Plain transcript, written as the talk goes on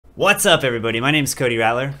What's up, everybody? My name is Cody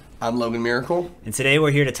Rattler. I'm Logan Miracle. And today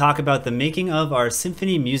we're here to talk about the making of our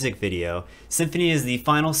Symphony music video. Symphony is the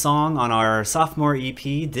final song on our sophomore EP,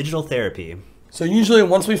 Digital Therapy. So usually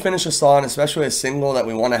once we finish a song, especially a single that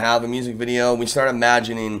we want to have a music video, we start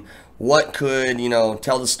imagining what could,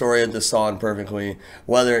 tell the story of the song perfectly,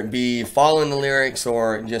 whether it be following the lyrics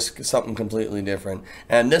or just something completely different.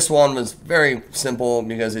 And this one was very simple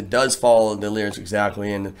because it does follow the lyrics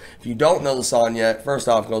exactly. And if you don't know the song yet, first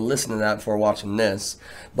off, go listen to that before watching this.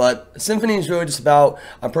 But Symphony is really just about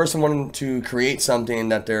a person wanting to create something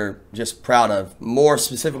that they're just proud of. More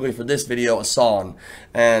specifically for this video, a song.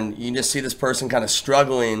 And you just see this person kind of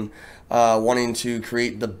struggling, wanting to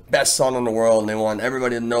create the best song in the world, and they want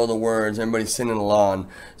everybody to know the words, everybody singing along.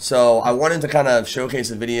 So I wanted to kind of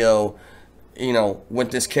showcase a video,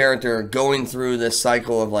 with this character going through this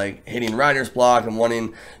cycle of like hitting writer's block and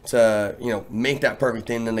wanting to, make that perfect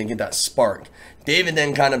thing, then they get that spark. David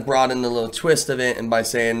then kind of brought in the little twist of it, and by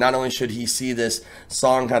saying not only should he see this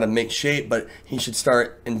song kind of make shape, but he should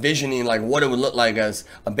start envisioning like what it would look like as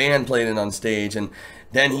a band played it on stage. And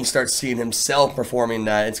then he starts seeing himself performing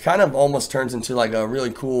that. It's kind of almost turns into like a really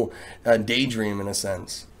cool daydream in a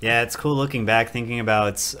sense. Yeah, it's cool looking back, thinking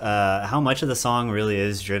about how much of the song really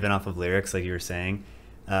is driven off of lyrics, like you were saying.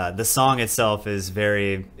 The song itself is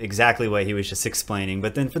very exactly what he was just explaining,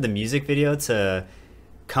 but then for the music video to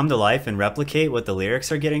come to life and replicate what the lyrics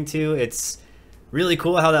are getting to, it's really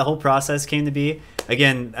cool how that whole process came to be.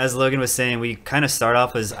 Again, as Logan was saying, we kind of start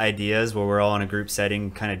off as ideas where we're all in a group setting,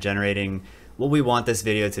 kind of generating what we want this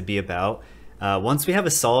video to be about. Once we have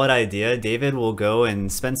a solid idea, David will go and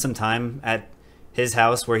spend some time at his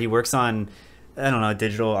house where he works on, I don't know, a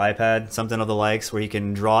digital iPad, something of the likes, where he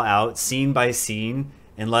can draw out scene by scene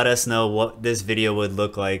and let us know what this video would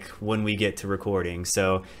look like when we get to recording.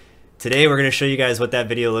 So today we're going to show you guys what that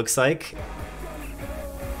video looks like.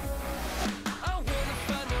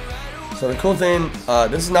 So the cool thing,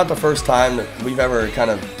 this is not the first time that we've ever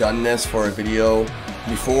kind of done this for a video.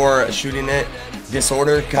 Before shooting it,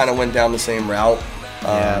 Disorder kind of went down the same route.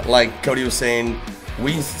 Yeah. Like Cody was saying,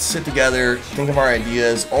 we sit together, think of our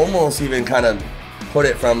ideas, almost even kind of put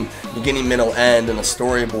it from beginning, middle, end in a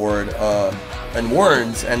storyboard and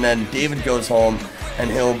words, and then David goes home and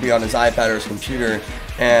he'll be on his iPad or his computer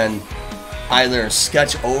and either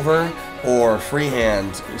sketch over or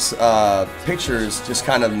freehand pictures, just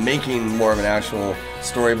kind of making more of an actual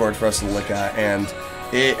storyboard for us to look at. And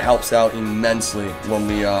it helps out immensely when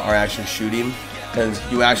we are actually shooting, because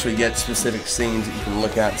you actually get specific scenes that you can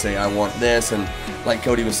look at and say, I want this. And like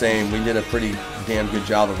Cody was saying, we did a pretty damn good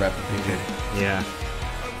job of replicating. Yeah.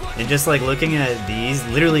 And just like looking at these,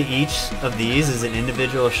 literally each of these is an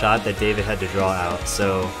individual shot that David had to draw out.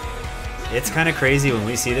 So it's kind of crazy when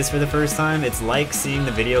we see this for the first time. It's like seeing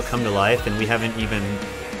the video come to life, and we haven't even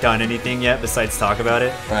done anything yet besides talk about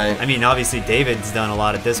it. Right. I mean, obviously David's done a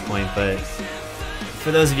lot at this point, but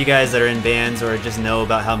for those of you guys that are in bands or just know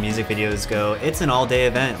about how music videos go, it's an all-day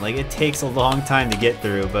event. Like, it takes a long time to get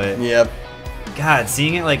through, but yep. God,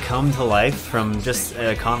 seeing it like come to life from just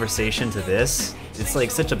a conversation to this, it's like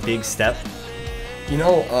such a big step.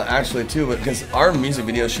 Actually too, because our music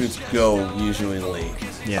video shoots go usually late.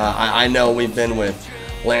 Yeah. I know we've been with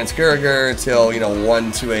Lance Gerger till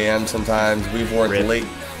 1, 2 a.m. sometimes. We've worked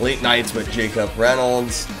late nights with Jacob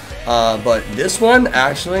Reynolds. But this one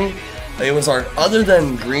actually, it was other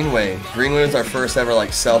than Greenway. Greenway was our first ever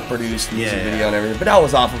like self-produced music video and everything, but that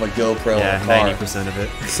was off of a GoPro. Yeah, car. 90% of it.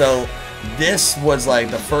 So this was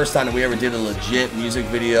like the first time that we ever did a legit music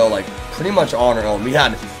video, like pretty much on our own. We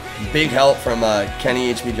had big help from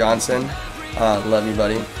Kenny H.B. Johnson. Love you,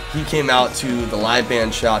 buddy. He came out to the live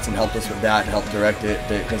band shots and helped us with that and helped direct it,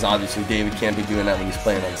 because obviously David can't be doing that when he's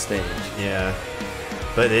playing on stage. Yeah.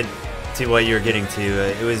 But to what you're getting to,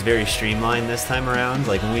 it was very streamlined this time around.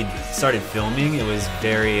 Like when we started filming, it was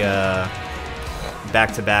very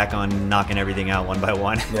back to back on knocking everything out one by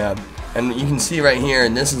one. Yeah, and you can see right here,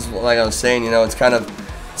 and this is like I was saying, it's kind of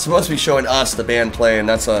supposed to be showing us the band play, and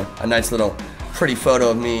that's a nice little pretty photo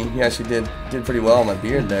of me. He actually did pretty well on my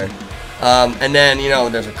beard there. And then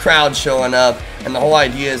there's a crowd showing up, and the whole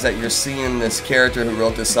idea is that you're seeing this character who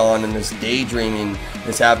wrote this song and this daydreaming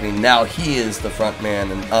is happening. Now he is the front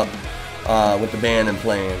man and up with the band and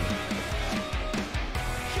playing,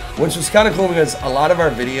 which was kind of cool, because a lot of our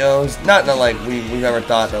videos, not that like we've ever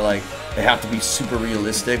thought that like they have to be super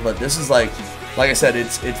realistic, but this is like I said,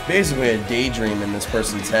 it's basically a daydream in this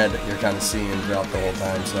person's head that you're kind of seeing throughout the whole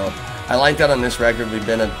time. So I like that on this record. We've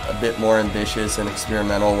been a bit more ambitious and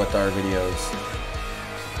experimental with our videos.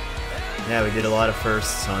 Yeah, we did a lot of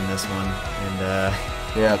firsts on this one, and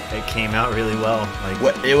Yeah. it came out really well.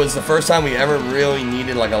 Like, It was the first time we ever really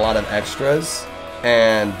needed like a lot of extras,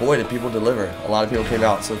 and boy, did people deliver. A lot of people came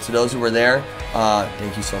out. So to those who were there,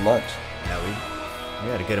 thank you so much. yeah,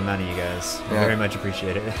 we got a good amount of you guys. We very much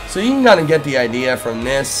appreciate it. So you can kind of get the idea from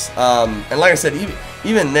this, and like I said,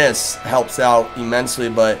 even this helps out immensely.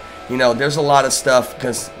 But you know, there's a lot of stuff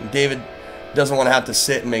because David doesn't want to have to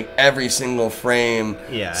sit and make every single frame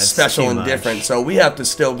special and different. So we have to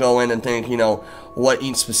still go in and think, you know, what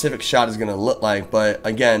each specific shot is going to look like. But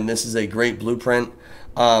again, this is a great blueprint.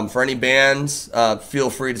 For any bands, feel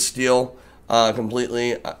free to steal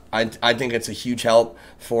completely. I think it's a huge help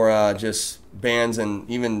for just bands and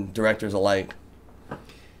even directors alike.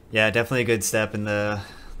 Yeah, definitely a good step in the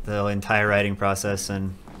entire writing process,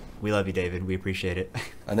 and we love you, David. We appreciate it.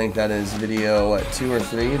 I think that is video, what, 2 or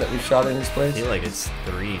 3 that we've shot in his place? I feel like it's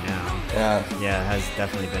 3 now. Yeah, it has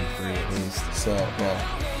definitely been 3 at least. So,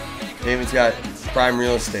 yeah. David's got prime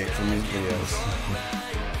real estate for music videos.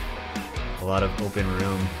 A lot of open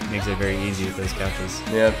room. Makes it very easy with those couches.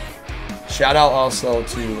 Yep. Shout out also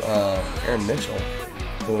to Aaron Mitchell,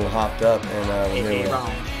 who hopped up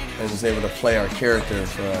and was able to play our character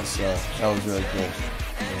for us. So that was really cool.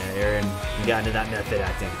 Yeah, Aaron, you got into that method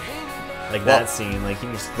acting. Like that scene, like he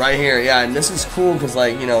was right here, yeah. And this is cool because,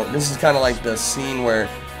 like, you know, this is kind of like the scene where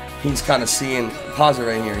he's kind of seeing. Pause it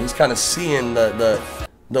right here. He's kind of seeing the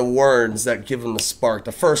words that give him the spark.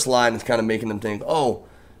 The first line is kind of making him think, oh,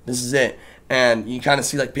 this is it. And you kind of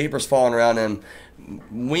see like papers falling around him.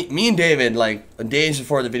 Me and David, like days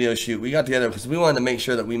before the video shoot, we got together because we wanted to make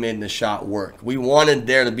sure that we made this shot work. We wanted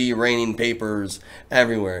there to be raining papers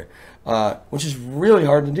everywhere. Which is really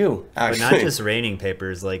hard to do, actually. But not just raining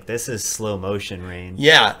papers, like this is slow motion rain.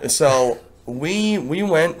 Yeah, so we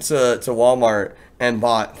went to Walmart and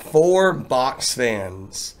bought 4 box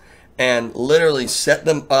fans and literally set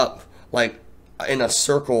them up like in a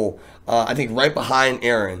circle, I think right behind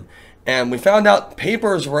Aaron. And we found out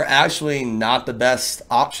papers were actually not the best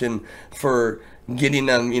option for getting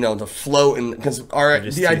them, you know, to float, and because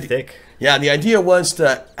too thick. Yeah, the idea was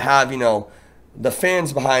to have, you know, the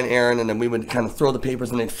fans behind Aaron, and then we would kind of throw the papers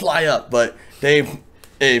and they'd fly up, but they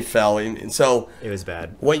fell, and so it was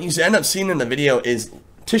bad. What you end up seeing in the video is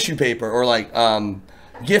tissue paper or like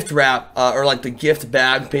gift wrap or like the gift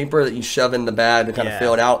bag paper that you shove in the bag to kind of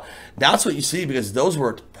fill it out. That's what you see because those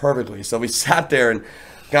worked perfectly. So we sat there and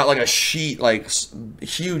got like a sheet, like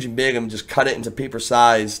huge and big, and just cut it into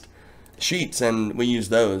paper-sized sheets, and we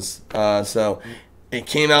used those. So it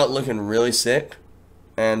came out looking really sick.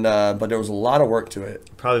 And but there was a lot of work to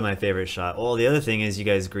it. Probably my favorite shot. Well, the other thing is you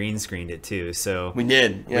guys green screened it too. So we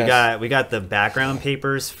did. Yes. We got the background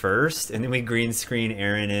papers first, and then we green screen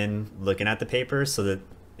Aaron in looking at the papers so that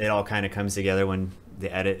it all kind of comes together when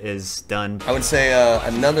the edit is done. I would say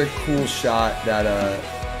another cool shot that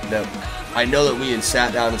I know that we had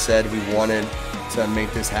sat down and said we wanted to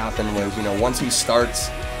make this happen was, you know, once he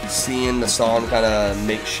starts seeing the song kind of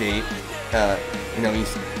make shape, you know,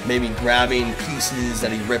 he's maybe grabbing pieces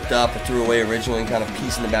that he ripped up or threw away originally and kind of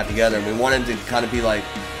piecing them back together. And we wanted to kind of be like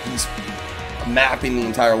he's mapping the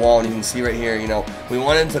entire wall, and you can see right here, you know, we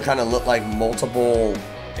wanted to kind of look like multiple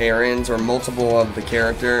errands or multiple of the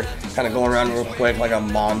character kind of going around real quick, like a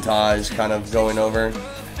montage kind of going over.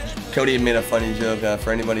 Kody had made a funny joke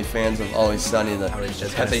for anybody fans of Always Sunny, the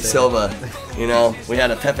Pepe Silva. You know, we had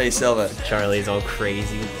a Pepe Silva. Charlie's all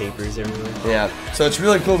crazy with papers everywhere. Yeah, so it's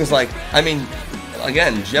really cool because, like, I mean,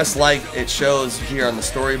 again, just like it shows here on the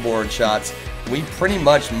storyboard shots, we pretty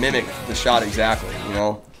much mimicked the shot exactly, you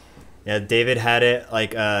know? Yeah, David had it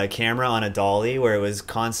like a camera on a dolly where it was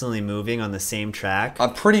constantly moving on the same track. A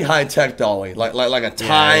pretty high-tech dolly, like a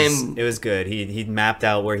time. Yeah, it was good. He mapped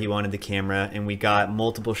out where he wanted the camera, and we got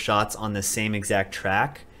multiple shots on the same exact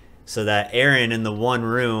track so that Aaron in the one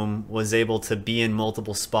room was able to be in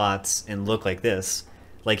multiple spots and look like this.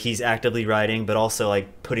 Like he's actively writing, but also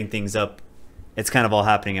like putting things up. It's kind of all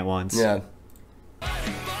happening at once. Yeah.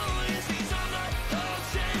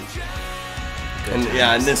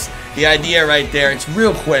 And the idea right there, it's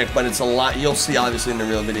real quick, but it's a lot. You'll see obviously in the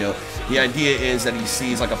real video. The idea is that he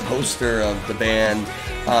sees like a poster of the band,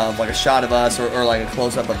 like a shot of us or like a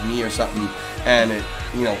close-up of me or something, and it,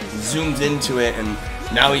 you know, zooms into it, and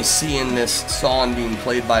now he's seeing this song being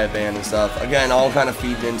played by a band and stuff. Again, all kind of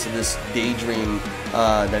feeding into this daydream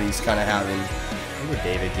that he's kind of having. Look at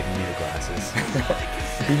David giving me the glasses.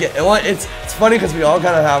 It's funny because we all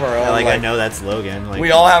kind of have our own. Like I know that's Logan. Like,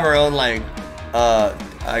 we all have our own like.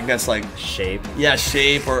 I guess like shape. Yeah,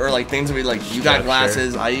 shape or like things that we like. You got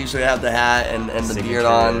glasses. I usually have the hat and the beard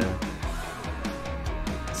on.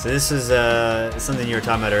 So this is something you were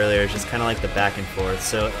talking about earlier. It's just kind of like the back and forth.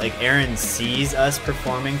 So like Aaron sees us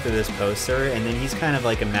performing through this poster, and then he's kind of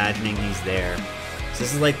like imagining he's there. So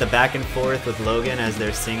this is like the back and forth with Logan as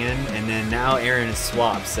they're singing, and then now Aaron is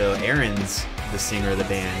swapped. So Aaron's the singer of the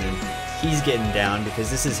band, and he's getting down because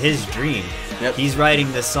this is his dream. Yep. He's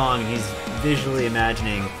writing this song, and he's visually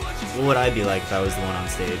imagining, what would I be like if I was the one on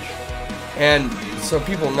stage? And so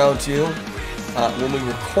people know too, when we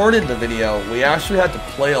recorded the video, we actually had to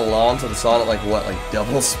play along to the song at like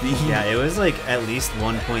double speed. Yeah, it was like at least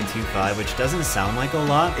 1.25, which doesn't sound like a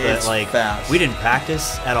lot, but It's like fast. we didn't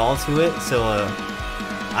practice at all to it, so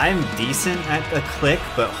I'm decent at a click,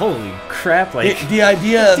 but holy crap, like The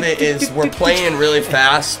idea of it is we're playing really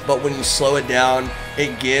fast, but when you slow it down,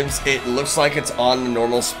 it looks like it's on the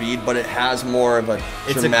normal speed, but it has more of a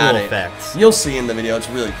it's dramatic a cool effect. You'll see in the video, it's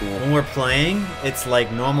really cool. When we're playing, it's like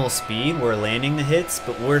normal speed, we're landing the hits,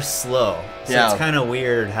 but we're slow. So Yeah. it's kind of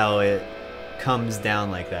weird how it comes down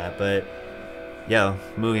like that, but yo,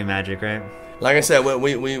 movie magic, right? Like I said,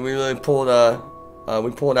 we really pulled we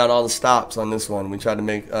pulled out all the stops on this one. We tried to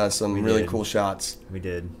make some really cool shots. We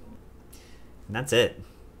did. And that's it.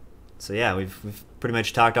 So yeah, we've pretty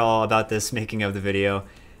much talked all about this making of the video.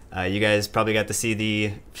 You guys probably got to see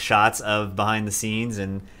the shots of behind the scenes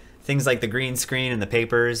and things like the green screen and the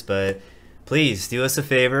papers, but please do us a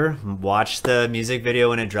favor, watch the music video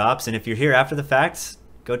when it drops, and if you're here after the fact,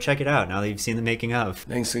 go check it out now that you've seen the making of.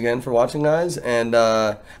 Thanks again for watching, guys. And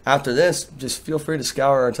after this, just feel free to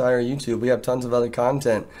scour our entire YouTube. We have tons of other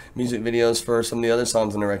content, music videos for some of the other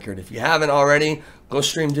songs on the record. If you haven't already, go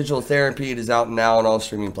stream Digital Therapy. It is out now on all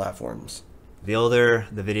streaming platforms. The older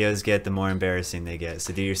the videos get, the more embarrassing they get.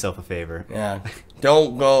 So do yourself a favor. Yeah.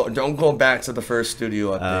 Don't go back to the first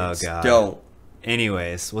studio updates. Oh, God. Don't.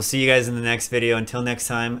 Anyways, we'll see you guys in the next video. Until next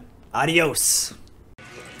time, adios.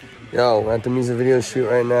 Yo, we're at the music video shoot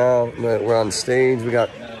right now. We're on stage. We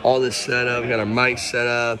got all this set up. We got our mic set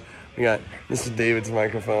up. This is David's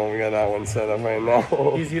microphone. We got that one set up right now.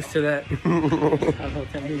 He's used to that.